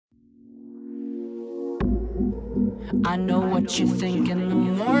I know what you think in the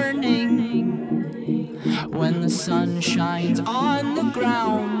morning, when the sun shines on the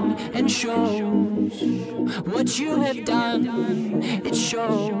ground and shows what you have done. It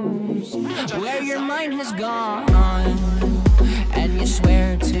shows where your mind has gone, and you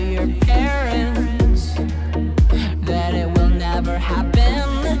swear to your parents that it will never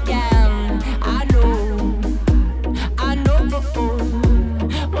happen again. I know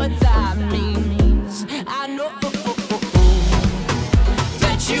what that means. I know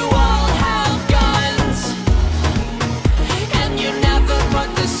that you all have guns, and you never put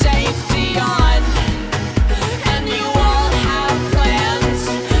the safety on, and you all have plans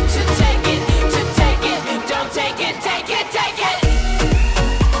to take it, don't take it, take it, take it.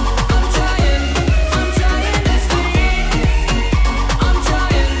 I'm trying to sleep. I'm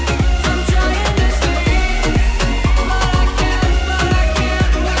trying to sleep, but I can't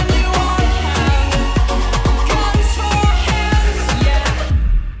when you all have guns for hands, yeah.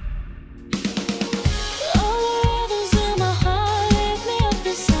 All the rhythms in my heart wake me up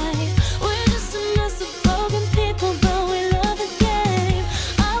inside. We're just a mess of broken people, but we love the game.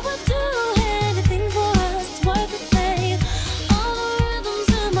 I would do anything for us, it's worth the pain. All the rhythms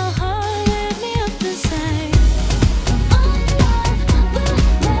in my heart wake me up inside. All love will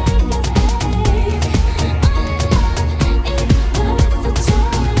make us ache. All love is worth the chase. All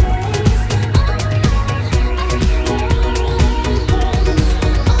love,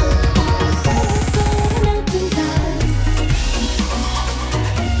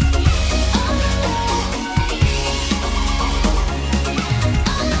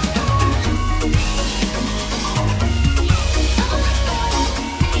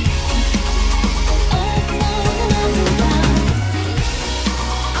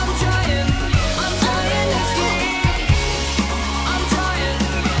 I'm trying to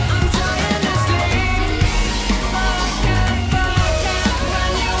sleep. I'm trying to sleep, but I can't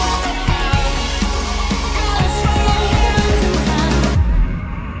when you all have guns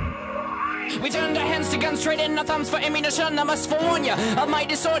for. We turned our hands to guns, trading our thumbs for ammunition. I must forewarn you of my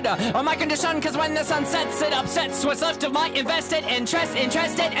disorder, or my condition, cause when the sun sets, it upsets what's left of my invested interest,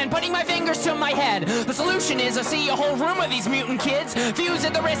 interested in putting my fingers to my head. The solution is I see a whole room of these mutant kids, fuse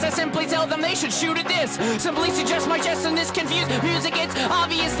at the wrist. I simply tell them they should shoot at this. Simply suggest my chest in this confused music. It's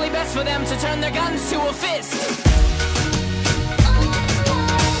obviously best for them to turn their guns to a fist.